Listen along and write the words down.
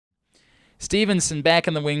Stevenson back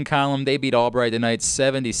in the win column. They beat Albright tonight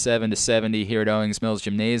 77-70 here at Owings Mills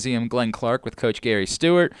Gymnasium. Glenn Clark with Coach Gary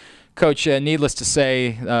Stewart. Coach, needless to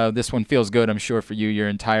say, this one feels good, I'm sure, for you, your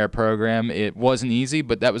entire program. It wasn't easy,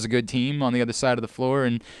 but that was a good team on the other side of the floor,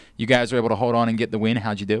 and you guys were able to hold on and get the win.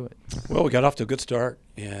 How'd you do it? Well, we got off to a good start,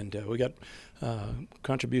 and we got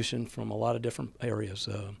contribution from a lot of different areas.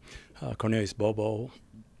 Cornelius Bobo,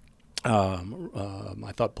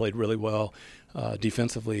 I thought played really well.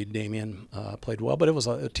 Defensively, Damien played well, but it was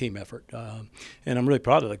a team effort, and I'm really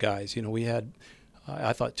proud of the guys. You know, we had,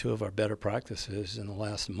 I thought, two of our better practices in the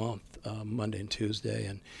last month, Monday and Tuesday,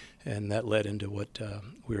 and that led into what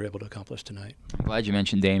we were able to accomplish tonight. I'm glad you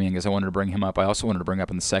mentioned Damien because I wanted to bring him up. I also wanted to bring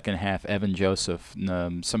up in the second half Evan Joseph,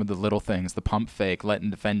 some of the little things, the pump fake,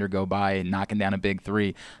 letting the defender go by and knocking down a big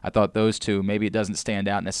three. I thought those two, maybe it doesn't stand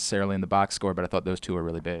out necessarily in the box score, but I thought those two were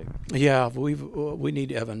really big. Yeah, we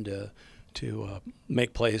need Evan to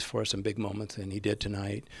make plays for us in big moments, and he did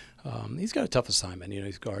tonight. He's got a tough assignment. You know,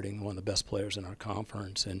 he's guarding one of the best players in our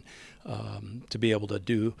conference, and to be able to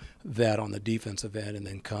do that on the defensive end and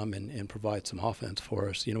then come and provide some offense for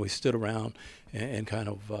us. You know, we stood around and kind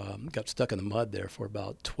of got stuck in the mud there for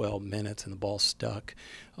about 12 minutes, and the ball stuck.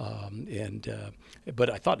 But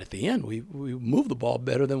I thought at the end we moved the ball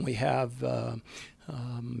better than we have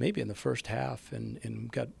maybe in the first half, and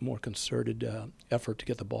got more concerted effort to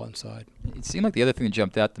get the ball inside. It seemed like the other thing that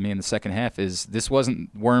jumped out to me in the second half is this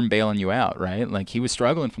wasn't Worm bailing you out, right? Like, he was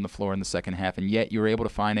struggling from the floor in the second half, and yet you were able to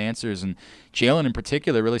find answers. And Jalen in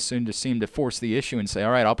particular really seemed to force the issue and say,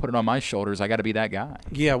 all right, I'll put it on my shoulders. I got to be that guy.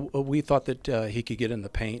 Yeah, we thought that he could get in the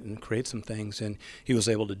paint and create some things, and he was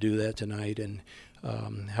able to do that tonight. And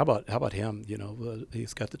how about him? You know,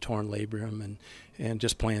 he's got the torn labrum and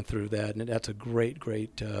just playing through that, and that's a great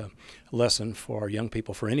lesson for our young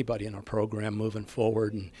people, for anybody in our program moving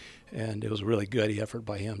forward. And it was a really good effort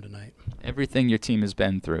by him tonight. Everything your team has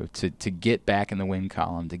been through to get back in the win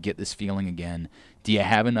column, to get this feeling again. Do you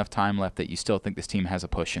have enough time left that you still think this team has a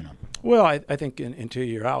push in them? Well, I think until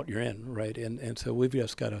you're out, you're in, right? And so we've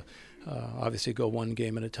just got to obviously go one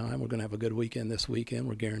game at a time. We're going to have a good weekend this weekend.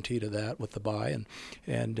 We're guaranteed of that with the bye,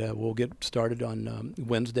 and we'll get started on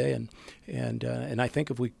Wednesday. And I think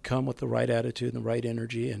if we come with the right attitude and the right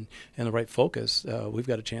energy and the right focus, we've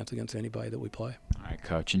got a chance against anybody that we play. All right,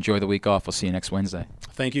 Coach. Enjoy the week off. We'll see you next Wednesday.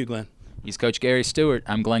 Thank you, Glenn. He's Coach Gary Stewart.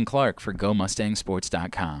 I'm Glenn Clark for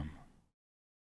GoMustangSports.com.